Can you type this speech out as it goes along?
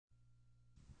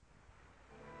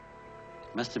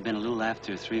Must have been a little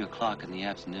after 3 o'clock in the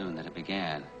afternoon that it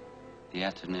began. The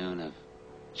afternoon of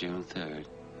June 3rd,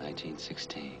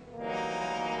 1916.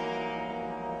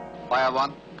 Fire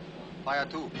 1, fire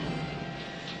 2.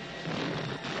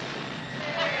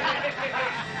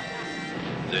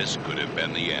 This could have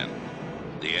been the end.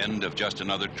 The end of just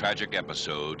another tragic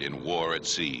episode in war at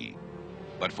sea.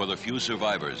 But for the few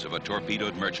survivors of a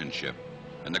torpedoed merchant ship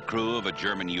and the crew of a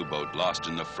German U-boat lost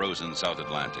in the frozen South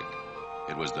Atlantic,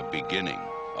 it was the beginning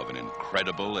of an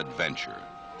incredible adventure.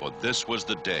 For this was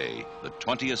the day the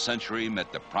 20th century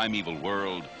met the primeval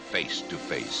world face to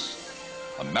face.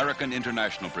 American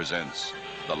International presents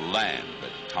The Land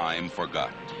That Time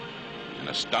Forgot, an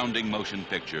astounding motion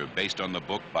picture based on the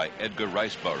book by Edgar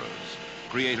Rice Burroughs,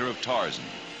 creator of Tarzan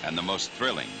and the most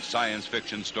thrilling science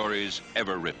fiction stories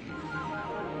ever written.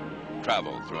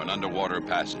 Travel through an underwater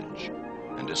passage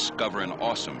and discover an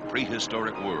awesome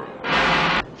prehistoric world.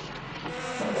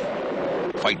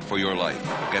 Fight for your life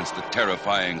against the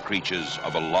terrifying creatures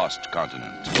of a lost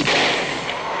continent.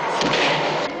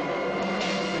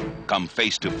 Come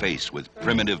face to face with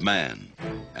primitive man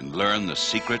and learn the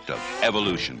secret of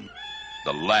evolution.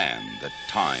 The Land That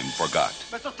Time Forgot.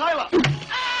 Mr. Tyler!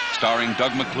 Starring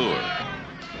Doug McClure.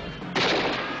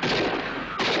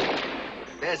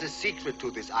 There's a secret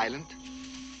to this island.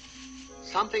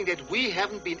 Something that we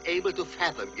haven't been able to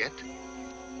fathom yet.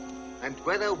 And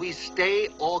whether we stay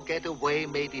or get away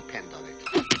may depend on it.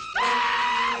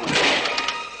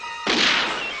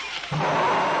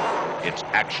 It's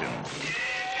action,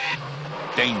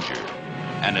 danger,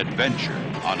 and adventure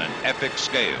on an epic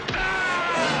scale.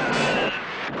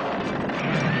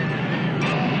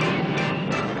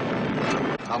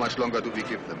 How much longer do we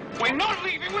give them? We're not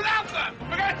leaving without them!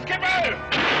 Forget Skipper!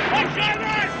 What's your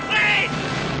word,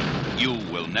 please? You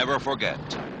will never forget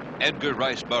Edgar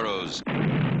Rice Burroughs'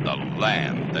 The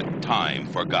Land That Time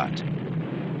Forgot.